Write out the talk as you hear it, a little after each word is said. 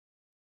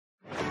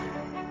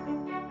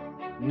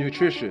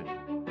nutrition,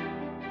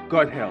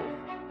 gut health,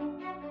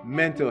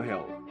 mental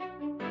health,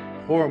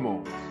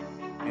 hormones,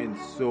 and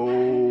so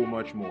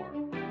much more.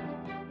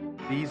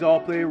 These all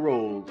play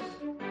roles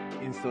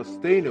in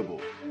sustainable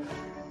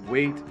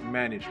weight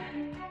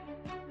management.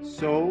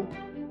 So,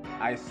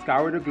 I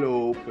scour the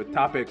globe for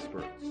top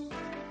experts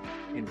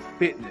in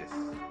fitness,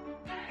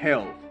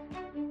 health,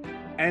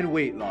 and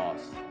weight loss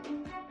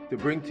to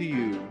bring to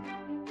you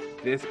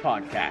this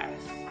podcast.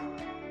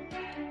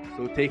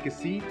 So take a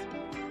seat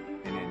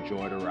and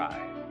enjoy the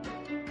ride.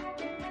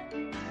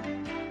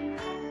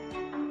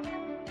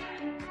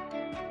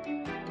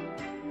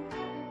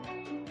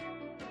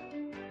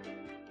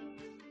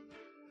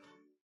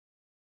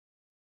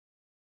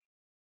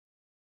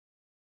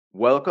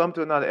 Welcome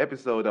to another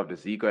episode of the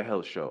Zico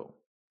Health Show.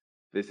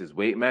 This is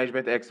weight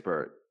management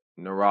expert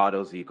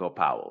Narado Zico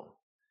Powell.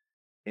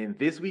 In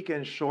this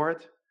weekend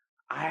short,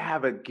 I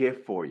have a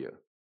gift for you.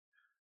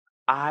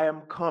 I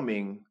am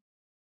coming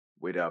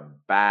with a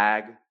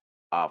bag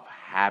of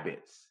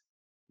habits.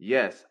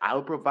 Yes,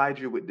 I'll provide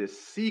you with the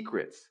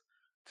secrets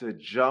to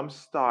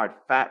jumpstart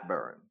fat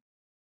burn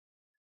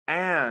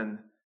and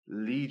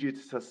lead you to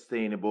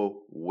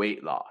sustainable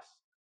weight loss.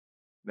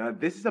 Now,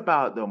 this is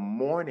about the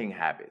morning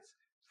habits,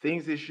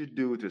 things you should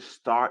do to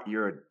start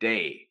your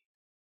day.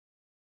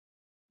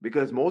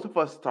 Because most of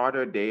us start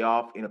our day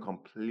off in a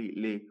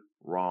completely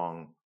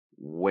wrong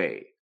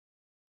way.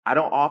 I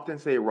don't often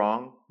say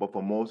wrong, but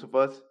for most of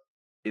us,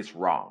 it's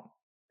wrong.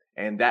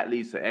 And that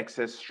leads to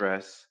excess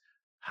stress,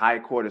 high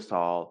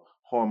cortisol,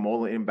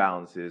 hormonal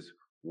imbalances,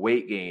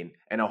 weight gain,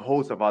 and a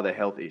host of other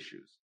health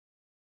issues.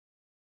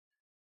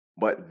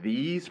 But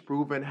these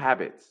proven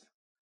habits,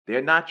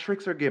 they're not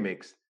tricks or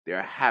gimmicks,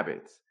 they're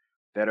habits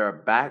that are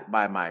backed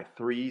by my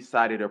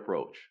three-sided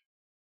approach: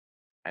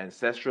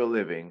 ancestral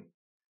living,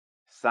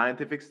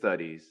 scientific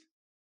studies,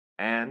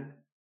 and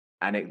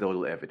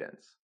anecdotal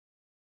evidence.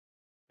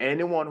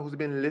 Anyone who's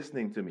been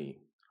listening to me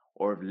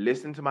or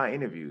listened to my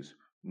interviews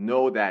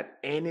know that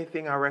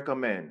anything I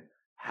recommend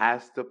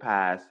has to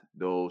pass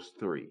those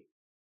three.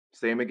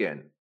 Same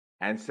again: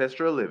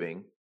 ancestral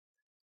living,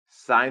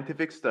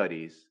 scientific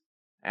studies,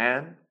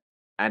 and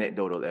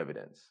anecdotal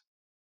evidence.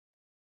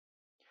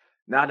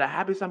 Now, the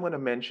habits I'm going to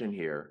mention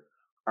here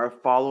are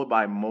followed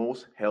by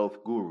most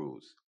health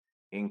gurus,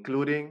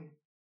 including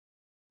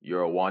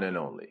your one and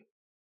only.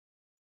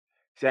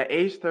 See, at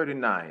age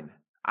 39,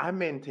 I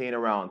maintain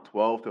around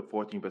 12 to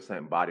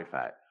 14% body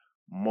fat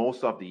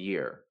most of the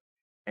year.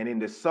 And in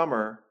the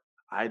summer,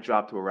 I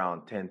drop to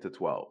around 10 to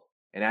 12.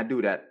 And I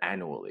do that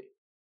annually.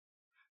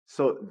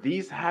 So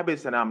these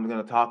habits that I'm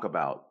going to talk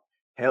about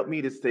help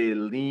me to stay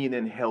lean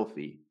and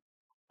healthy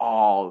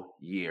all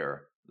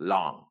year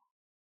long.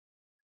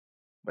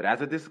 But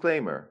as a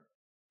disclaimer,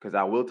 because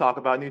I will talk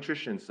about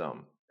nutrition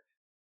some,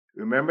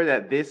 remember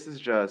that this is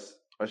just,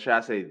 or should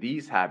I say,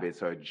 these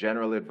habits are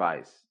general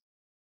advice.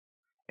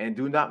 And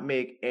do not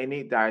make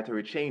any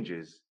dietary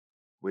changes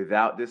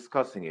without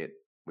discussing it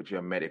with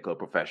your medical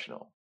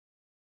professional.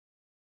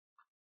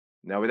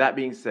 Now, with that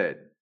being said,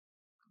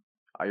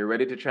 are you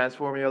ready to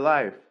transform your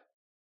life?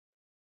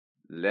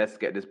 Let's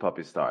get this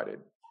puppy started.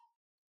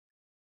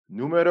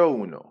 Numero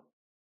uno,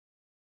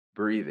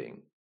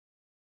 breathing.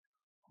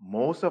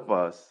 Most of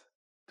us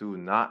do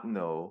not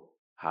know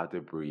how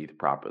to breathe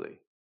properly.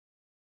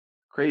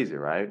 Crazy,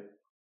 right?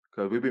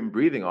 Because we've been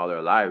breathing all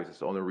our lives. It's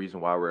the only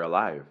reason why we're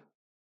alive.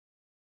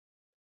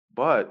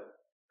 But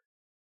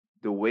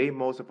the way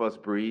most of us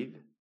breathe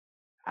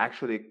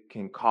actually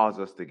can cause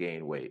us to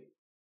gain weight.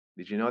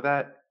 Did you know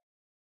that?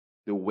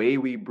 The way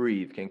we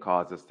breathe can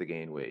cause us to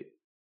gain weight.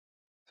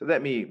 So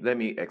let me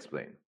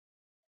explain.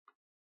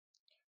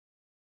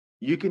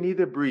 You can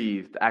either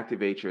breathe to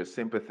activate your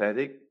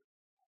sympathetic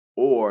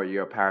or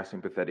your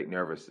parasympathetic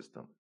nervous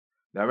system.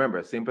 Now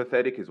remember,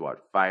 sympathetic is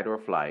what? Fight or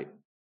flight.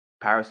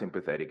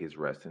 Parasympathetic is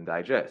rest and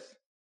digest.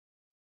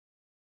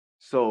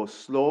 So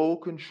slow,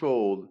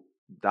 controlled,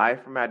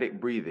 diaphragmatic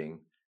breathing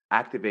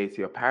activates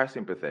your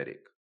parasympathetic,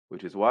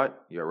 which is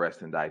what? Your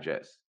rest and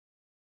digest.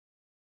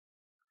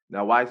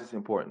 Now, why is this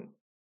important?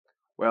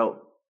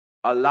 Well,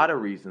 a lot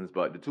of reasons,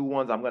 but the two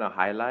ones I'm going to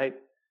highlight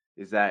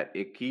is that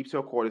it keeps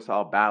your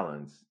cortisol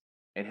balanced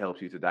and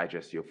helps you to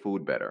digest your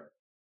food better.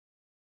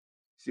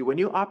 See, when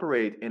you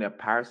operate in a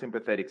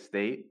parasympathetic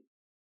state,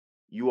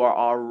 you are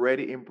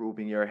already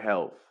improving your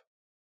health.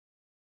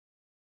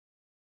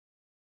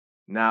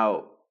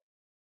 Now,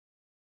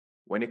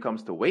 when it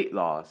comes to weight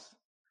loss,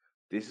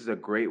 this is a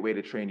great way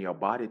to train your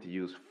body to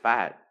use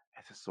fat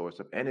as a source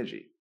of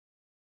energy.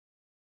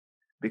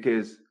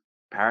 Because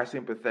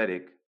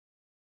parasympathetic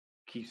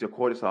keeps your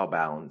cortisol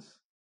balanced,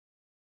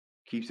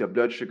 keeps your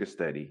blood sugar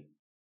steady,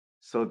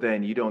 so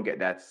then you don't get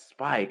that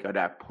spike or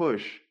that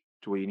push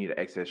to where you need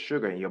excess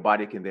sugar, and your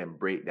body can then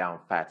break down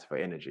fats for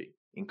energy,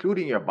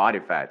 including your body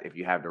fat if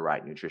you have the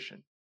right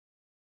nutrition.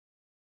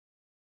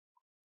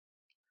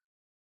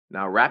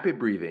 Now, rapid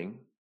breathing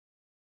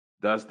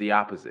does the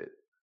opposite.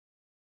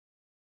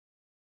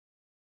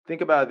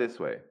 Think about it this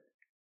way.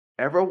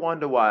 Ever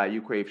wonder why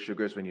you crave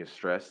sugars when you're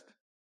stressed?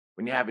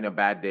 When you're having a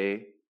bad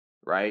day,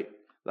 right?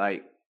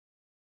 Like,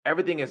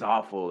 Everything is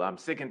awful. I'm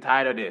sick and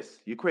tired of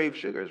this. You crave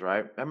sugars,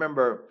 right? I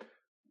remember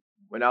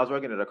when I was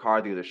working at a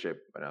car dealership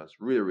when I was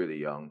really, really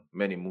young,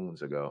 many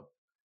moons ago,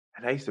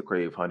 and I used to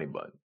crave honey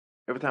bun.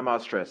 Every time I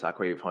was stressed, I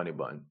craved honey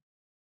bun.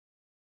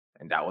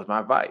 And that was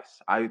my vice.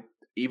 I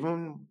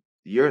even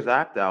years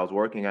after I was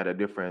working at a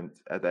different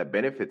at that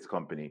benefits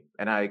company,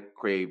 and I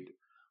craved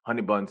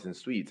honey buns and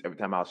sweets every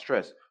time I was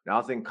stressed. When I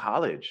was in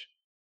college,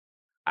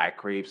 I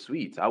craved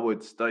sweets. I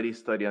would study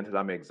until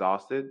I'm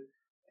exhausted,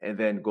 and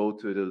then go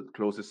to the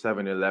closest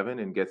 7-Eleven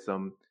and get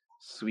some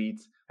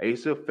sweets. I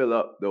used to fill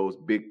up those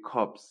big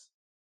cups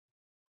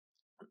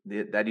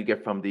that you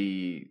get from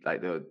the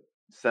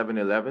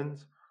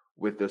 7-Elevens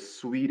with the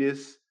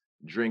sweetest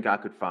drink I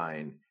could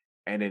find,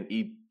 and then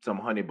eat some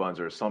honey buns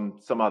or some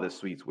other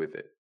sweets with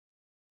it.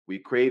 We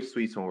crave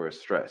sweets when we're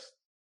stressed.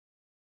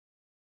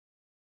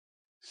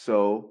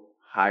 So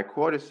high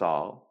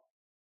cortisol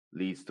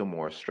leads to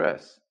more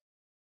stress.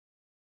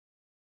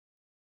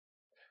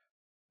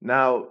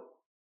 Now,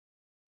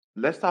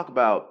 let's talk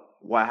about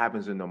what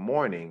happens in the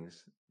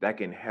mornings that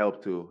can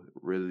help to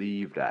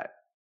relieve that.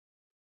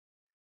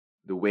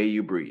 The way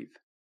you breathe.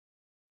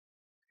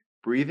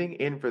 Breathing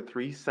in for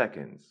 3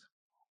 seconds,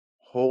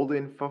 hold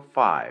in for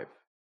 5,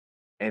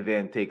 and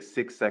then take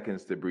 6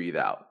 seconds to breathe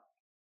out.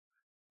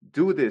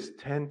 Do this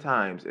 10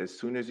 times as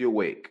soon as you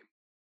wake.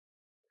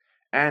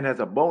 And as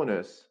a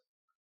bonus,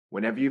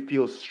 whenever you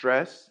feel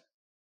stress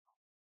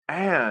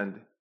and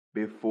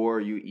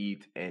before you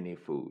eat any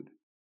food.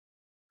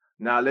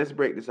 Now let's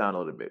break this down a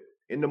little bit.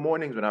 In the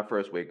mornings when I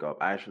first wake up,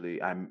 I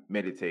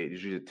meditate.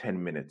 It's usually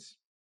 10 minutes.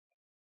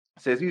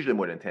 So it's usually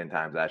more than 10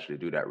 times I actually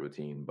do that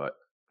routine, but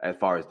as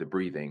far as the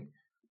breathing,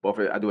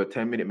 I do a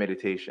 10-minute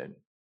meditation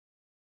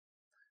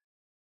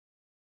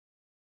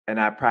and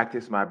I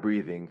practice my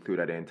breathing through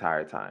that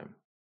entire time.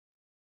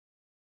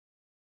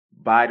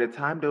 By the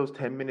time those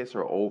 10 minutes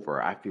are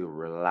over, I feel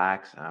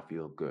relaxed and I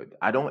feel good.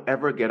 I don't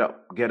ever get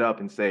up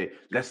and say,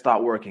 let's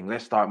start working,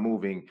 let's start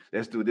moving,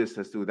 let's do this,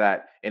 let's do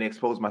that, and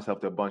expose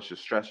myself to a bunch of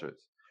stressors.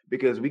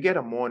 Because we get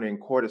a morning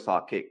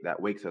cortisol kick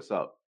that wakes us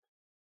up.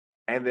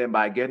 And then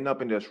by getting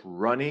up and just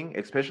running,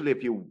 especially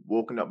if you're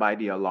woken up by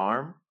the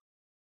alarm,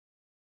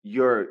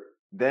 you're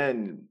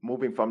then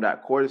moving from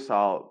that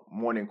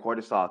morning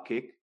cortisol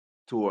kick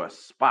to a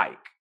spike.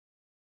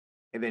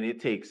 And then it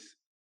takes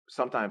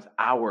sometimes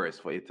hours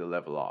for it to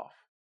level off.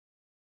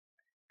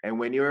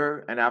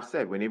 And I've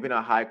said, when you're in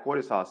a high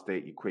cortisol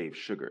state, you crave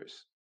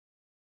sugars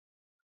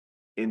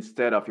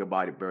instead of your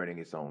body burning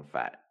its own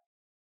fat.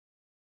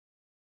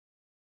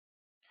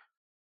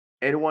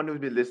 Anyone who's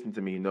been listening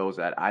to me knows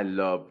that I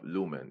love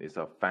Lumen. It's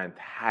a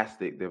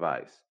fantastic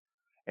device.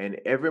 And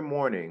every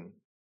morning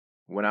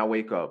when I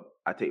wake up,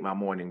 I take my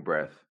morning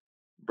breath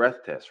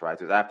test, right?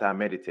 Because after I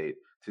meditate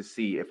to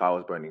see if I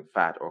was burning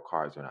fat or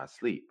carbs when I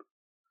sleep.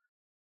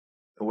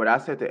 And what I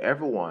said to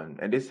everyone,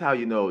 and this is how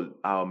you know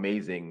how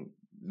amazing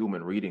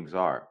Lumen readings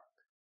are.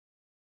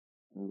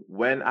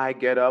 When I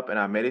get up and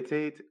I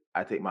meditate,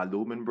 I take my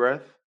lumen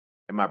breath,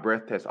 and my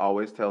breath test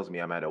always tells me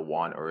I'm at a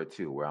 1 or a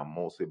 2, where I'm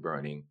mostly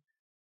burning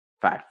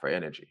fat for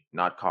energy,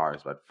 not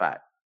carbs, but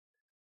fat.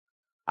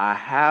 I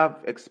have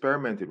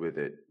experimented with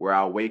it where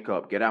I'll wake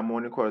up, get that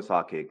morning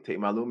cortisol kick, take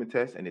my lumen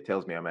test, and it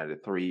tells me I'm at a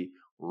 3,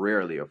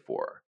 rarely a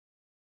 4.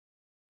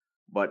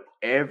 But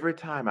every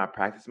time I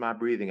practice my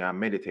breathing, I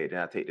meditate, and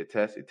I take the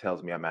test, it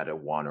tells me I'm at a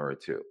 1 or a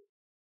 2,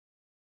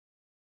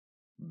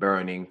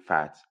 burning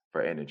fat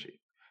for energy.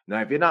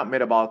 Now, if you're not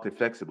metabolically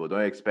flexible,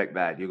 don't expect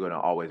that you're going to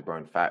always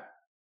burn fat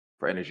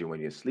for energy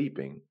when you're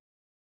sleeping.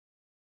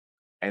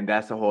 And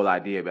that's the whole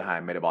idea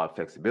behind metabolic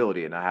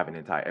flexibility. And I have an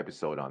entire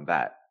episode on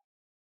that.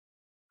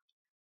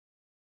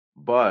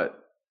 But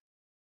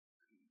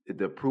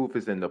the proof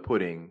is in the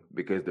pudding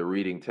because the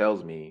reading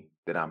tells me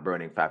that I'm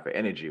burning fat for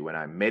energy when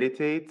I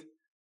meditate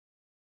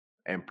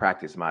and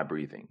practice my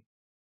breathing.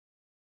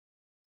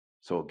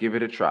 So give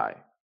it a try.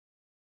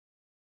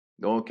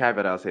 The only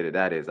caveat I'll say to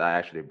that is I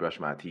actually brush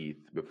my teeth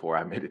before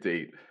I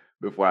meditate.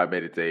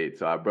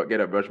 So I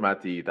get up, brush my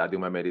teeth, I do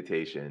my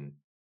meditation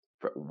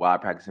while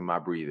practicing my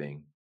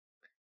breathing.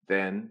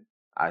 Then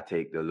I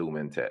take the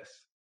lumen test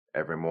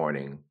every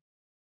morning,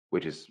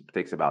 which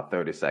takes about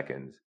 30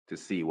 seconds to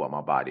see what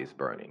my body is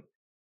burning.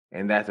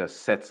 And that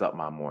just sets up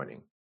my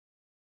morning.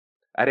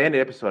 At the end of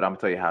the episode, I'm gonna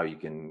tell you how you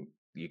can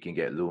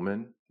get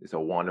lumen. It's a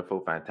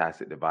wonderful,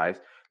 fantastic device.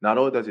 Not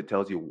only does it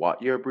tell you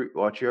what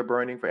you're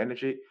burning for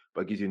energy,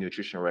 but gives you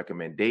nutrition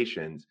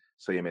recommendations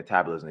so your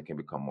metabolism can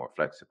become more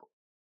flexible.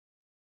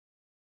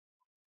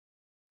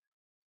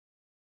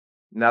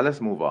 Now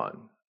let's move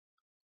on.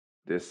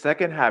 The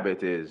second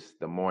habit is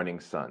the morning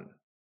sun.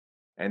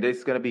 And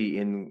it's going to be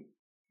in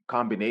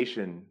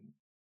combination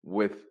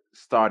with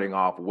starting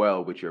off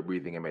well with your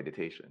breathing and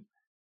meditation.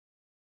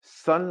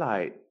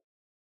 Sunlight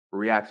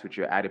reacts with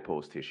your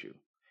adipose tissue.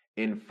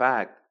 In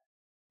fact,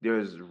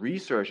 there's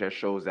research that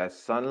shows that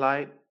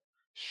sunlight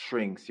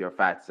shrinks your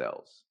fat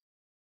cells.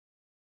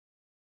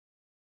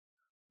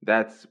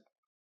 That's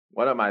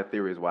one of my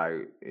theories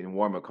why in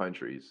warmer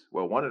countries,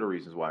 well, one of the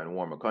reasons why in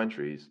warmer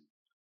countries,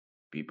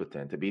 people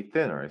tend to be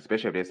thinner,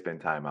 especially if they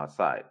spend time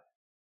outside.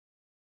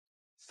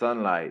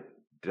 sunlight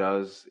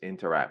does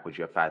interact with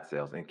your fat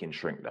cells and can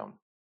shrink them.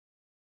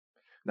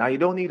 Now, you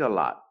don't need a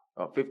lot.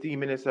 15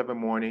 minutes every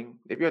morning.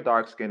 If you're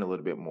dark skinned, a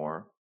little bit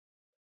more.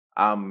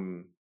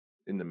 I'm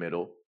in the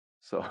middle.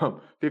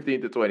 So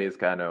 15 to 20 is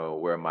kind of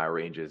where my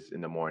range is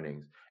in the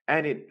mornings.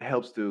 And it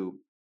helps to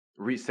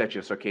reset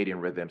your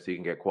circadian rhythm so you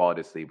can get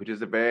quality sleep, which is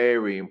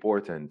very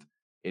important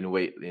in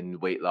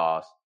weight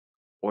loss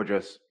or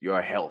just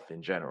your health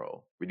in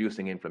general.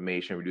 Reducing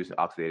inflammation, reducing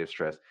oxidative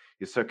stress.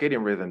 Your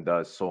circadian rhythm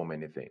does so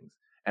many things.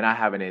 And I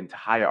have an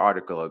entire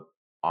article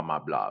on my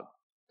blog.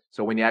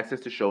 So when you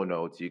access the show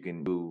notes, you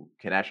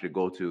can actually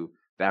go to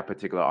that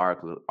particular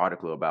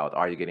article about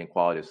are you getting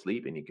quality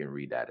sleep, and you can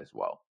read that as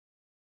well.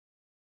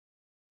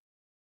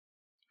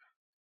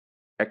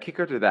 A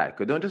kicker to that,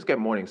 because don't just get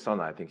morning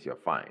sunlight, thinks you're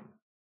fine.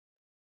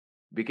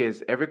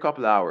 Because every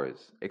couple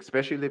hours,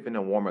 especially live in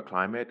a warmer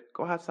climate,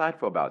 go outside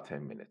for about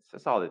 10 minutes.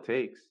 That's all it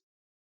takes.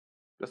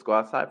 Just go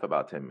outside for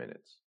about 10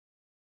 minutes.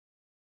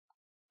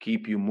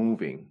 Keep you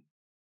moving.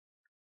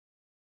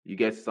 You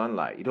get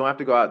sunlight. You don't have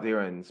to go out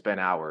there and spend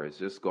hours.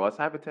 Just go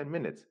outside for 10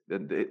 minutes.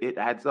 It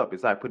adds up.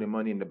 It's like putting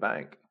money in the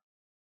bank.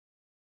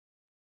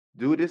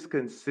 Do this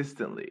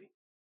consistently,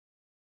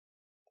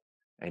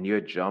 and you're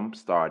jump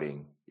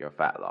starting your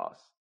fat loss.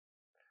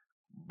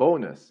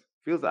 Bonus.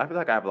 I feel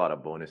like I have a lot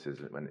of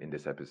bonuses in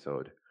this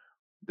episode.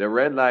 The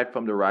red light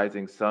from the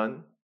rising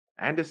sun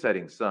and the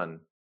setting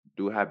sun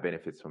do have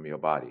benefits from your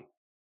body.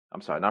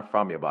 I'm sorry, not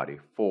from your body,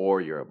 for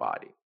your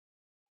body.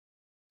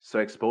 So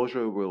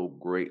exposure will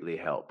greatly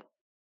help.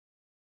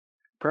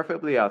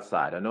 Preferably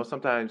outside. I know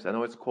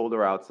it's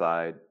colder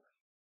outside,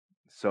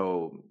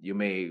 so you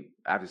may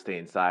have to stay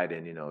inside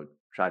and,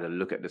 try to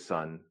look at the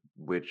sun,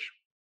 which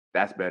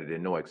that's better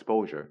than no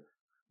exposure.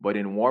 But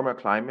in warmer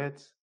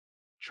climates,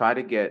 try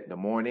to get the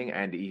morning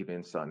and the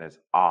evening sun as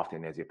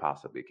often as you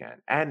possibly can.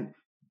 And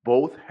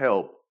both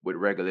help with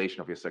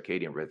regulation of your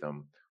circadian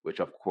rhythm, which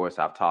of course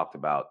I've talked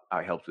about how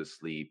it helps with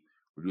sleep,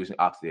 reducing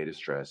oxidative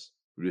stress,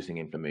 reducing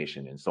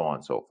inflammation, and so on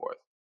and so forth.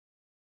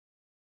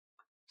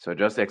 So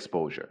just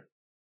exposure.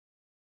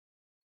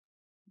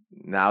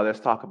 Now let's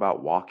talk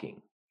about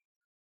walking.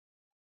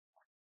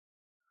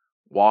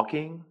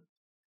 Walking,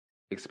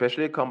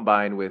 especially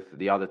combined with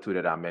the other two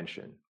that I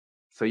mentioned.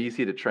 So you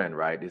see the trend,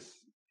 right?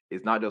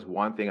 It's not just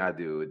one thing I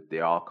do,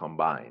 they're all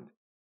combined.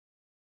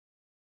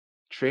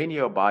 Train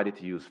your body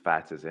to use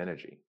fats as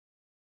energy.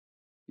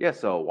 Yeah,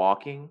 so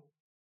walking,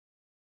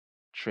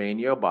 train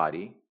your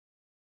body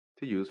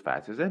to use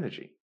fats as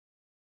energy.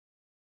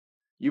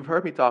 You've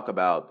heard me talk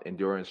about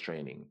endurance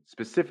training,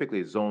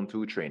 specifically zone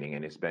 2 training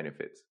and its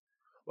benefits.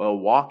 Well,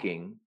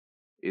 walking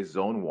is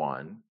zone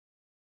 1.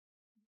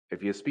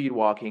 If you're speed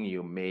walking,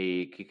 you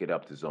may kick it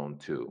up to zone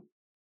 2.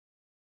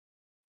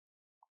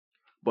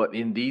 But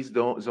in these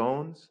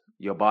zones,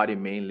 your body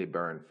mainly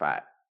burns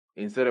fat.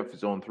 Instead of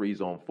zone 3,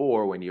 zone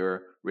 4, when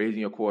you're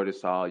raising your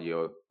cortisol,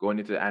 you're going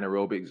into the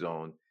anaerobic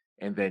zone,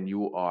 and then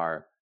you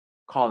are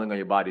calling on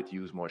your body to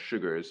use more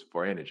sugars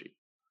for energy.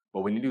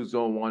 But when you do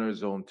zone 1 or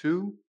zone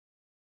 2,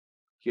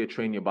 you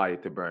train your body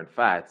to burn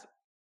fats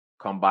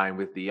combined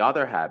with the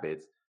other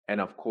habits.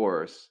 And of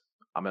course,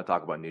 I'm going to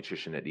talk about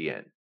nutrition at the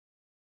end.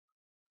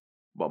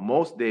 But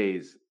most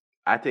days,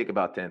 I take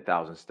about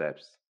 10,000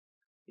 steps.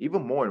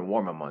 Even more in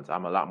warmer months.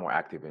 I'm a lot more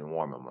active in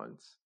warmer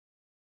months.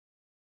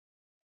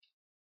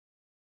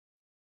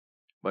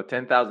 But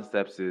 10,000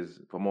 steps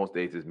for most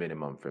days, is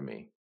minimum for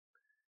me.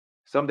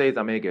 Some days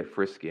I may get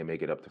frisky and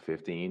make it up to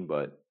 15,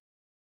 but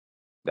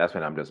that's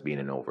when I'm just being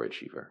an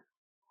overachiever.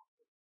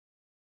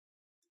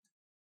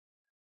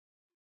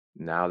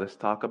 Now let's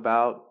talk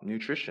about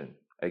nutrition.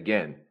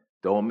 Again,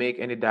 don't make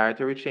any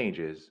dietary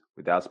changes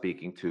without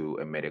speaking to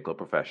a medical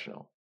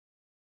professional.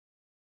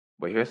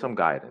 But here's some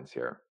guidance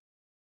here.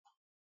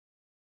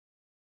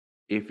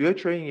 If you're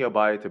training your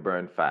body to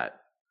burn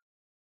fat,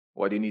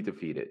 what do you need to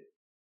feed it?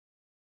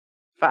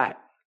 Fat.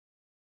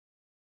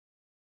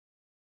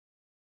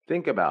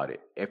 Think about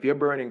it. If you're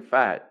burning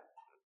fat,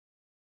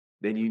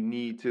 then you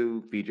need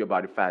to feed your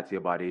body fat so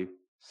your body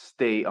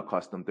stay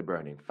accustomed to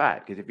burning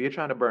fat. Because if you're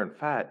trying to burn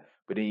fat,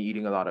 but then you're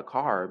eating a lot of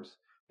carbs,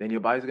 then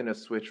your body's going to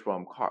switch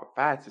from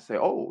fats to say,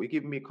 oh, you're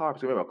giving me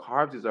carbs. Remember,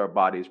 carbs is our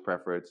body's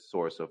preferred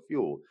source of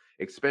fuel,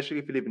 especially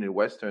if you live in the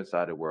western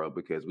side of the world,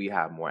 because we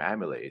have more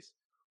amylase,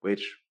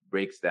 which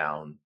breaks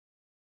down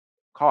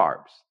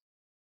carbs.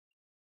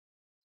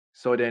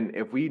 So then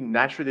if we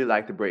naturally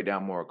like to break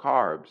down more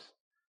carbs,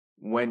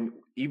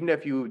 even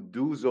if you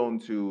do zone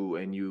 2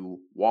 and you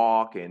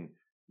walk and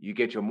you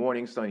get your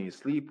morning sun and you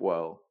sleep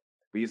well,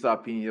 but you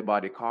start feeding your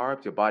body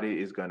carbs, your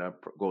body is going to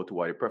go to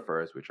what it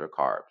prefers, which are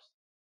carbs.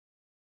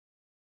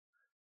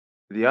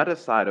 The other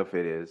side of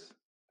it is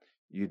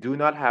you do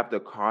not have to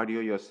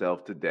cardio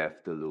yourself to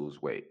death to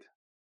lose weight.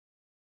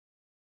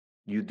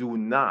 You do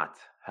not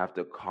have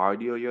to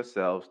cardio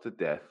yourselves to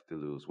death to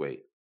lose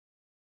weight.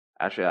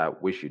 Actually, I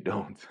wish you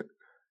don't.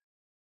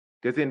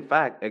 Because in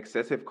fact,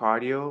 excessive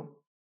cardio,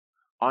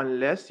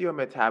 unless your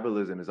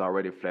metabolism is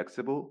already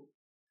flexible,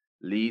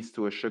 leads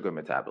to a sugar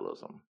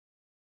metabolism.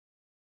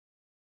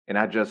 And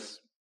I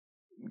just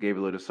gave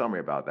a little summary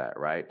about that,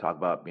 right? Talk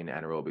about being in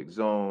anaerobic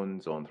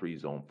zone, zone 3,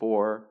 zone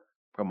 4,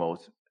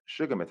 promotes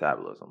sugar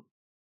metabolism.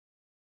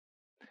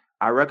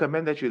 I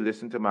recommend that you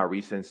listen to my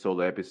recent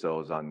solo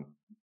episodes on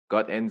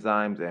gut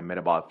enzymes and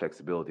metabolic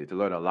flexibility to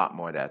learn a lot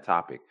more on that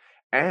topic.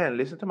 And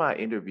listen to my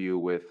interview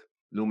with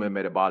Lumen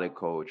metabolic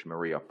coach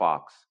Maria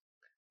Fox.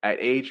 At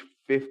age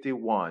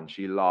 51,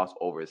 she lost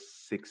over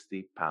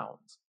 60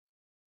 pounds.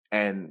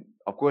 And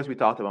of course, we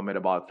talked about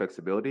metabolic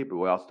flexibility, but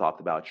we also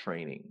talked about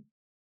training.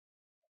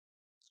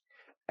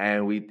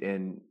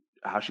 And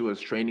how she was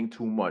training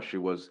too much. She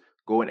was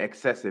going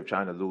excessive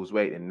trying to lose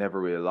weight and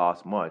never really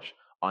lost much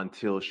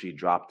until she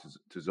dropped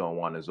to zone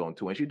 1 and zone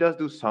 2. And she does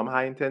do some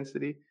high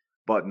intensity,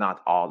 but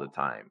not all the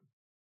time.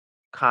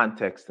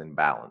 Context and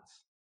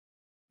balance,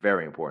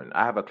 very important.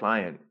 I have a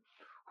client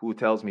who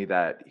tells me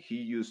that he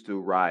used to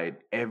ride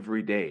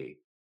every day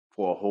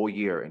for a whole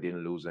year and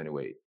didn't lose any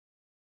weight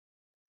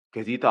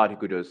because he thought he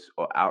could just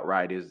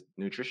outride his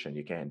nutrition.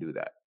 You can't do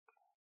that.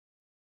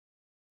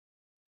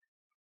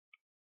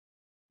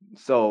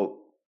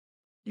 So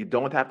you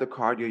don't have to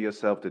cardio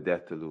yourself to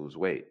death to lose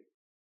weight.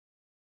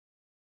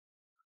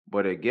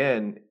 But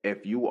again,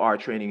 if you are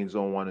training in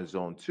zone 1 and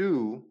zone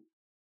 2,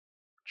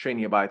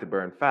 training your body to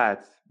burn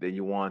fats, then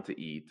you want to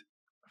eat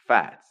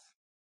fats.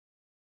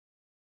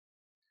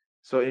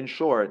 So in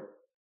short,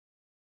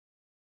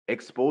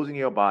 exposing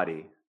your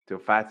body to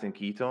fats and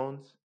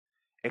ketones,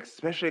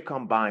 especially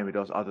combined with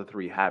those other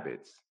three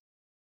habits,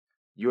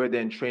 you are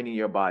then training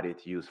your body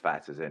to use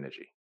fats as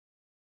energy.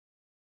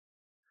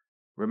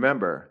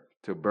 Remember,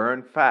 to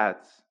burn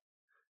fats,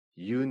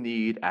 you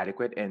need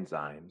adequate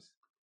enzymes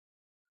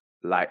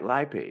like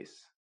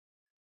lipase.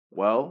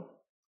 Well,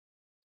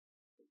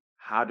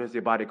 how does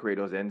your body create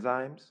those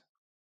enzymes?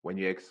 When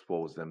you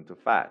expose them to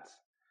fats.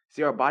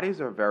 See, our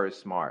bodies are very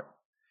smart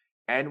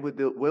and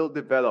will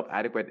develop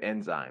adequate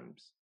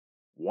enzymes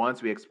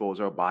once we expose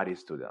our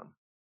bodies to them.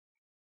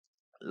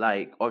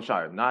 Like, oh,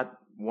 sorry, not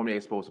when we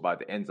expose about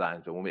the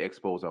enzymes, but when we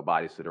expose our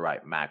bodies to the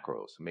right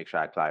macros. Make sure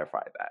I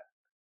clarify that.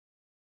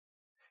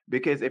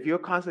 Because if you're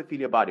constantly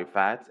feeding your body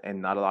fats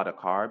and not a lot of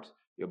carbs,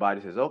 your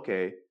body says,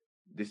 okay,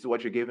 this is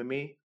what you're giving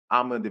me.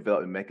 I'm going to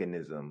develop a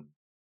mechanism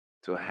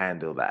to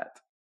handle that.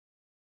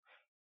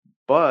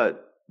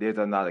 But there's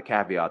another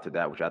caveat to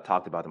that, which I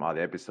talked about in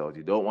other episodes.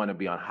 You don't want to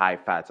be on high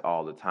fats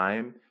all the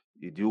time.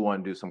 You do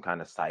want to do some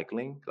kind of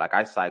cycling. Like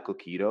I cycle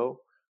keto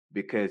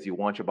because you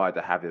want your body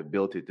to have the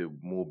ability to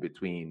move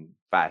between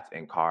fats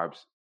and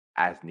carbs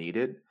as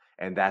needed.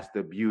 And that's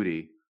the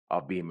beauty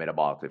of being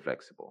metabolically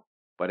flexible.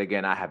 But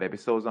again, I have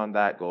episodes on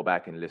that. Go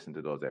back and listen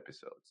to those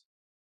episodes.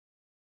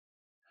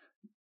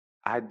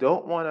 I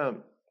don't want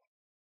to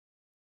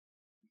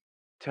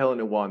tell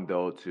anyone,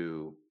 though,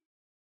 to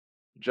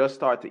just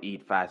start to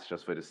eat fats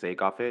just for the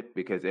sake of it,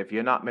 because if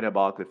you're not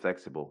metabolically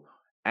flexible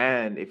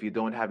and if you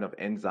don't have enough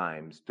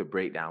enzymes to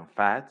break down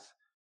fats,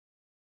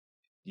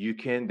 you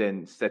can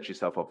then set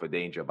yourself up for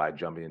danger by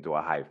jumping into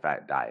a high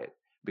fat diet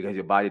because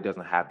your body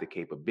doesn't have the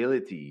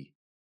capability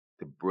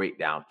to break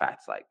down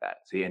fats like that.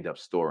 So you end up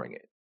storing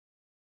it.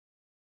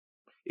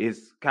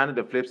 It's kind of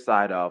the flip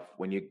side of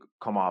when you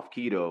come off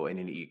keto and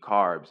then you eat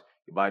carbs,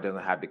 your body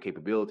doesn't have the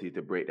capability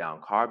to break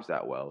down carbs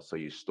that well, so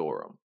you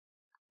store them,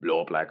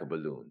 blow up like a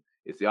balloon.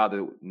 It's the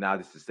other, now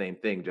it's the same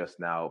thing, just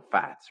now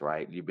fats,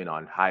 right? You've been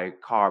on high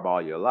carb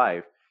all your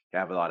life. You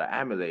have a lot of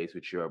amylase,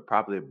 which you're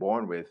probably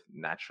born with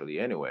naturally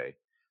anyway.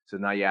 So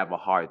now you have a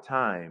hard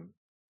time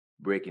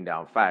breaking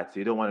down fats. So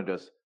you don't want to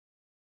just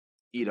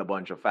eat a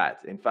bunch of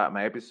fats. In fact,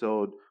 my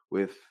episode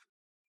with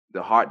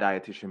the heart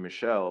dietitian,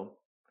 Michelle,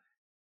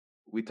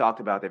 we talked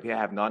about if you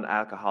have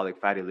non-alcoholic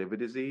fatty liver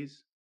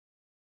disease,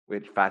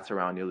 with fats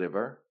around your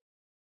liver,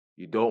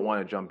 you don't want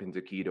to jump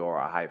into keto or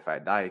a high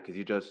fat diet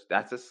because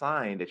that's a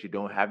sign that you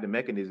don't have the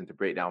mechanism to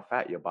break down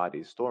fat. Your body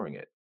is storing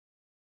it.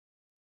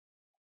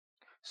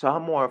 So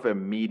I'm more of a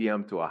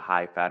medium to a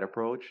high fat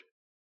approach,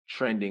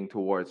 trending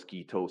towards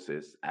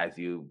ketosis as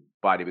your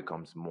body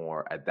becomes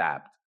more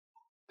adapt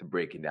to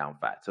breaking down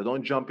fat. So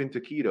don't jump into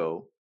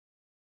keto.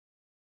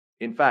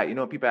 In fact,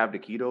 people have the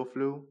keto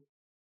flu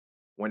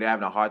when they're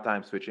having a hard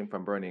time switching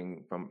from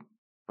burning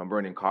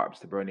carbs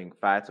to burning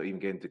fats or even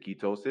getting to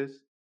ketosis.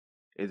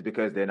 Is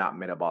because they're not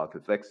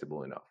metabolically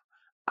flexible enough.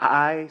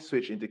 I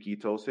switched into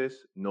ketosis,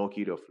 no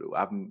keto flu.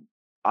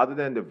 Other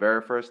than the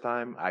very first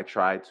time I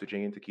tried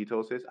switching into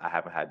ketosis, I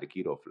haven't had the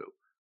keto flu.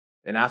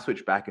 And I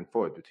switch back and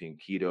forth between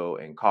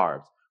keto and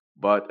carbs.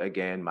 But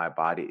again, my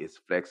body is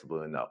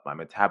flexible enough. My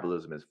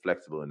metabolism is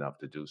flexible enough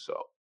to do so.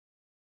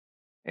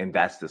 And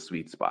that's the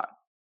sweet spot.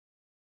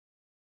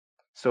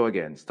 So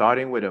again,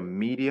 starting with a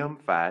medium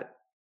fat,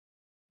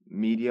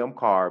 medium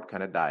carb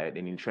kind of diet,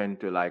 and then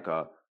trend to like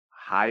a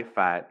high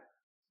fat,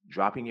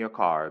 dropping your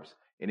carbs,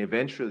 and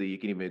eventually you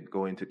can even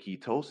go into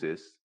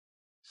ketosis.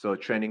 So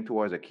trending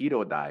towards a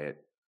keto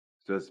diet,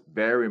 just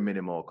very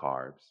minimal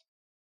carbs.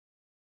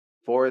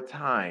 For a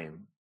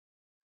time,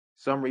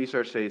 some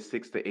research says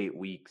 6 to 8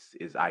 weeks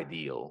is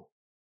ideal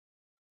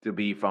to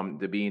be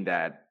in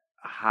that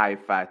high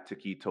fat to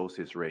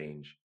ketosis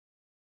range.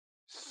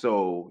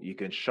 So you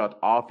can shut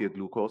off your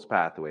glucose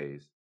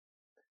pathways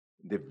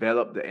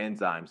develop the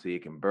enzyme so you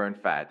can burn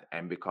fat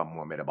and become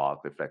more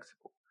metabolically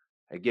flexible.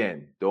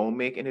 Again, don't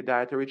make any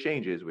dietary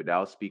changes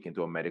without speaking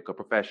to a medical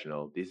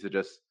professional. These are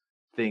just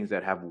things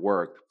that have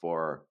worked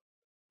for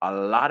a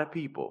lot of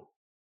people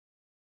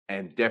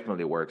and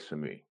definitely works for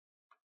me.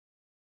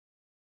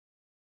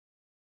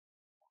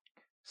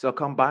 So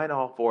combine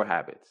all four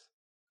habits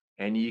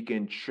and you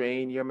can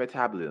train your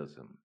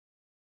metabolism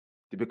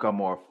to become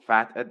more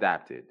fat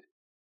adapted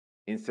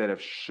instead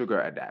of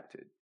sugar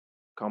adapted.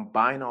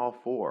 Combine all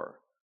four,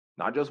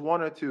 not just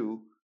one or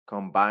two,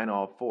 combine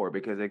all four.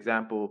 Because,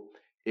 example,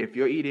 if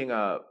you're eating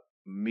a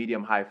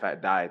medium high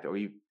fat diet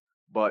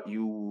but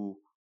you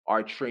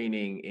are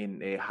training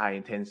in a high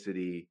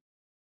intensity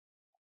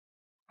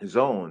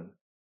zone,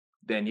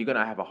 then you're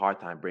gonna have a hard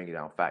time bringing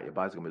down fat. Your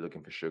body's gonna be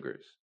looking for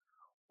sugars.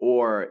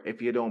 Or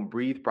if you don't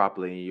breathe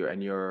properly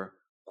and your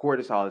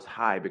cortisol is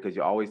high because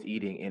you're always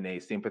eating in a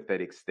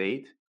sympathetic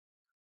state,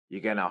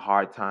 you're getting a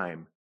hard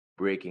time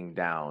breaking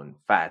down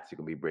fats. You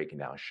can be breaking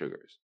down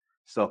sugars.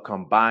 So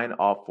combine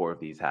all four of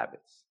these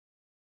habits.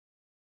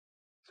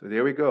 So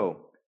there we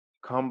go.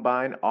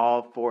 Combine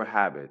all four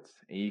habits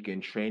and you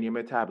can train your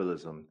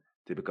metabolism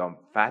to become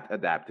fat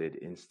adapted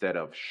instead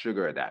of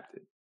sugar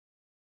adapted.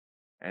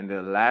 And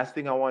the last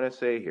thing I want to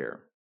say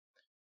here,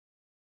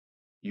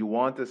 you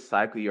want to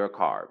cycle your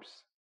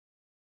carbs.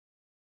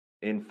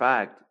 In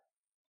fact,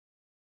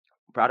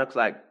 products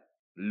like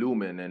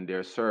Lumen and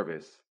their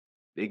service,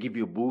 they give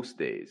you boost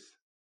days.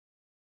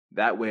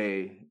 That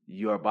way,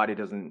 your body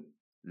doesn't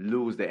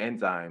lose the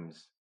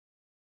enzymes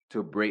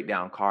to break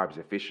down carbs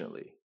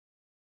efficiently.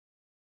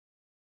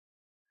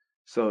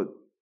 So,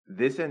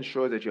 this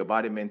ensures that your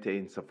body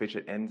maintains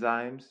sufficient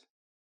enzymes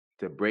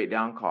to break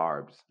down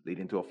carbs,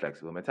 leading to a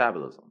flexible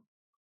metabolism.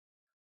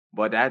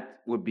 But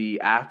that would be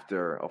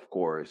after, of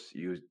course,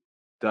 you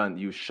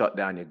shut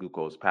down your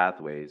glucose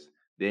pathways.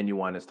 Then you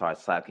want to start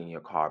cycling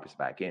your carbs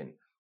back in.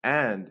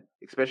 And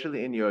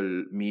especially in your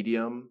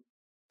medium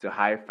to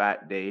high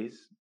fat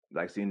days,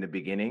 like in the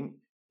beginning,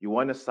 you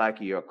want to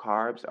cycle your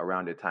carbs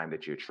around the time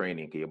that you're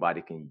training because your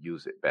body can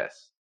use it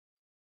best.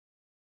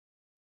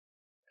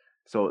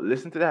 So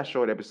listen to that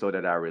short episode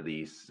that I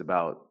released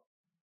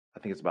I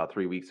think it's about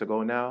 3 weeks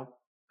ago now,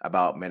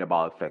 about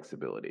metabolic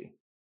flexibility.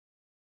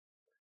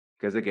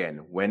 Because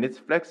again, when it's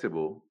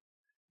flexible,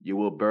 you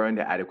will burn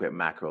the adequate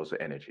macros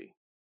or energy.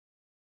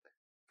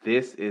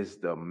 This is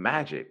the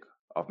magic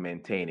of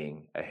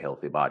maintaining a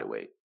healthy body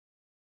weight.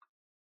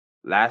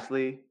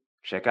 Lastly,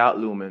 check out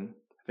Lumen.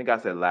 I think I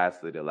said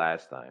lastly the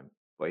last time,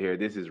 but here,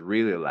 this is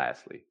really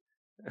lastly.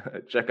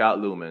 Check out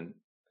Lumen.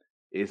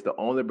 It's the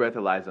only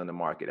breathalyzer on the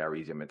market that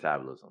reads your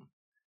metabolism.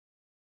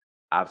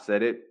 I've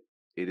said it.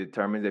 It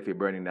determines if you're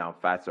burning down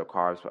fats or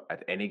carbs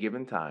at any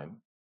given time.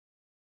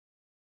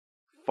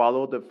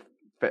 Follow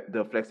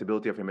the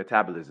flexibility of your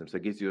metabolism. So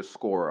it gives you a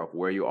score of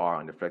where you are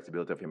on the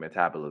flexibility of your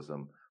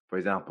metabolism. For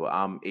example,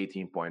 I'm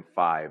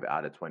 18.5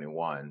 out of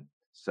 21.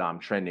 So I'm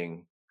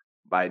trending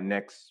by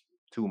next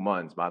 2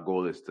 months. My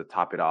goal is to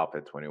top it off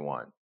at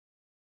 21.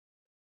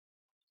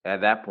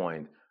 At that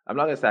point, I'm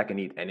not going to say I can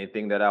eat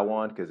anything that I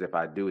want because if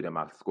I do, then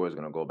my score is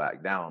going to go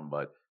back down.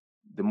 But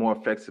the more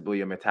flexible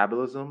your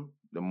metabolism,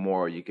 the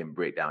more you can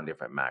break down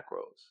different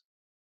macros.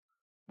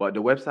 But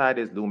the website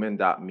is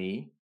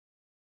lumen.me.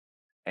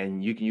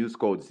 And you can use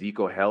code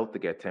ZICOHealth to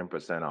get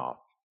 10% off.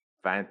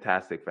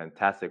 Fantastic,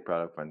 fantastic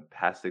product,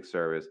 fantastic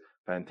service,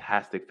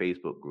 fantastic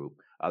Facebook group.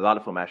 A lot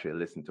of them actually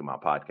listen to my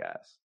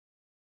podcast.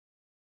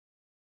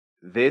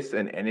 This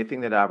and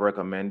anything that I've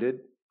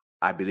recommended,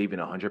 I believe in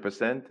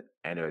 100%,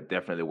 and they're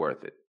definitely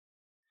worth it.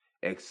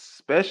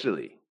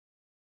 Especially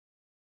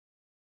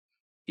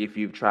if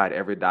you've tried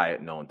every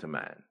diet known to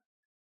man.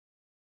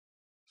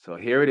 So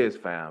here it is,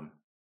 fam.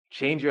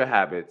 Change your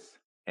habits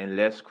and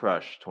let's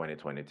crush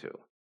 2022.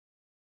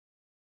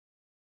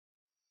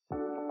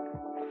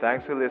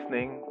 Thanks for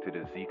listening to the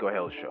Zico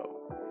Health Show.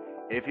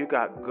 If you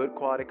got good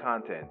quality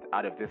content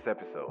out of this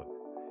episode,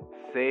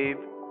 save,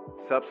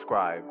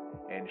 subscribe,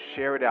 and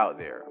share it out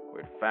there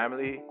with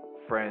family,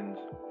 friends,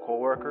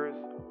 coworkers,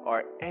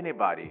 or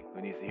anybody who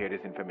needs to hear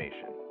this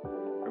information.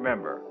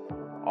 Remember,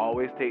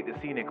 always take the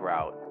scenic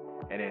route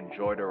and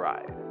enjoy the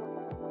ride.